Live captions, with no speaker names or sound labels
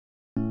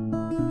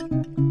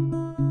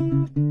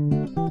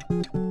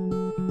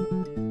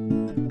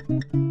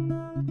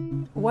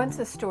Once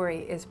a story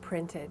is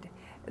printed,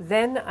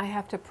 then I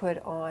have to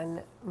put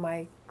on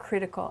my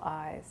critical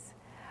eyes.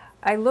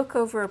 I look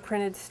over a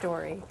printed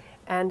story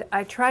and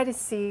I try to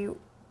see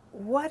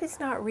what is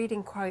not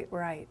reading quite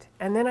right.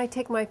 And then I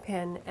take my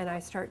pen and I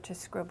start to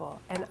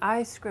scribble. And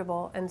I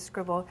scribble and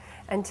scribble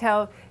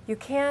until you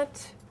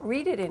can't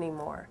read it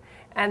anymore.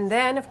 And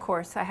then, of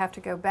course, I have to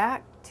go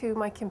back to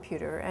my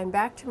computer and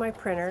back to my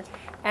printer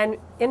and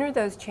enter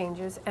those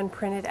changes and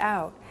print it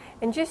out.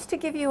 And just to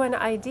give you an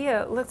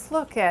idea, let's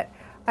look at,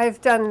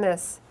 I've done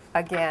this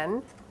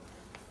again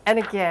and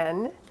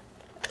again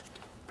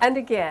and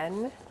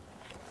again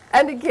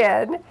and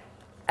again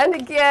and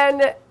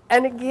again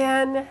and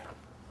again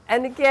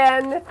and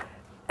again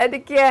and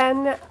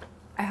again.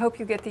 I hope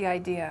you get the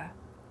idea.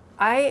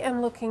 I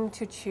am looking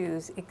to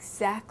choose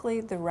exactly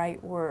the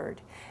right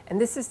word.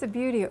 And this is the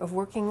beauty of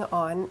working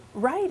on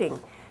writing.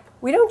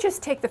 We don't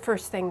just take the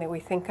first thing that we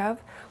think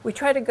of. We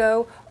try to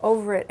go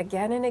over it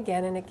again and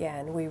again and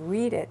again. We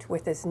read it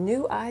with as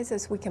new eyes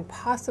as we can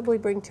possibly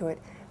bring to it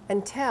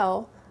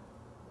until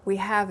we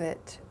have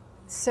it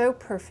so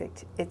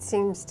perfect it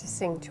seems to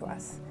sing to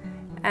us.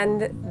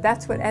 And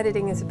that's what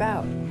editing is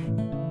about.